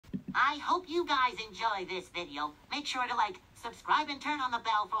I hope you guys enjoy this video. Make sure to like, subscribe, and turn on the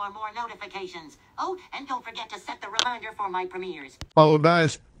bell for more notifications. Oh, and don't forget to set the reminder for my premieres. Hello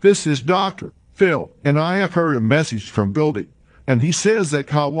guys, this is Dr. Phil, and I have heard a message from Goldie, and he says that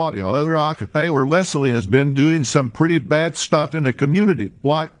Kawadi Taylor Leslie has been doing some pretty bad stuff in the community,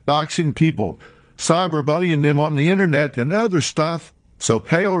 like doxing people, cyberbullying them on the internet, and other stuff. So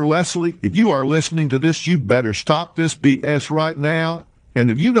Taylor Leslie, if you are listening to this, you better stop this BS right now. And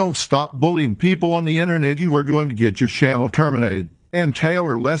if you don't stop bullying people on the internet, you are going to get your channel terminated. And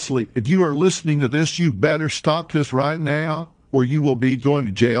Taylor Leslie, if you are listening to this, you better stop this right now, or you will be going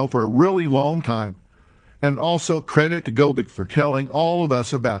to jail for a really long time. And also credit to Goldie for telling all of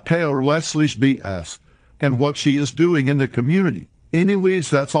us about Taylor Leslie's BS and what she is doing in the community. Anyways,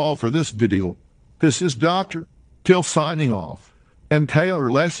 that's all for this video. This is Dr. Phil signing off. And Taylor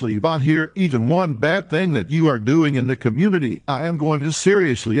Leslie, if I hear even one bad thing that you are doing in the community, I am going to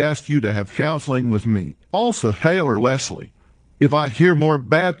seriously ask you to have counseling with me. Also, Taylor Leslie, if I hear more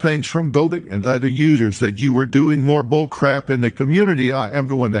bad things from Goldie and other users that you are doing more bullcrap in the community, I am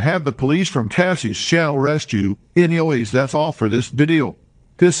going to have the police from Cassie's channel arrest you. Anyways, that's all for this video.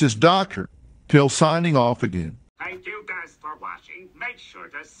 This is Dr. Phil signing off again. Thank you guys for watching. Make sure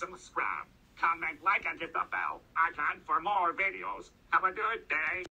to subscribe, comment, like, and hit the bell icon for more videos. Have a good day.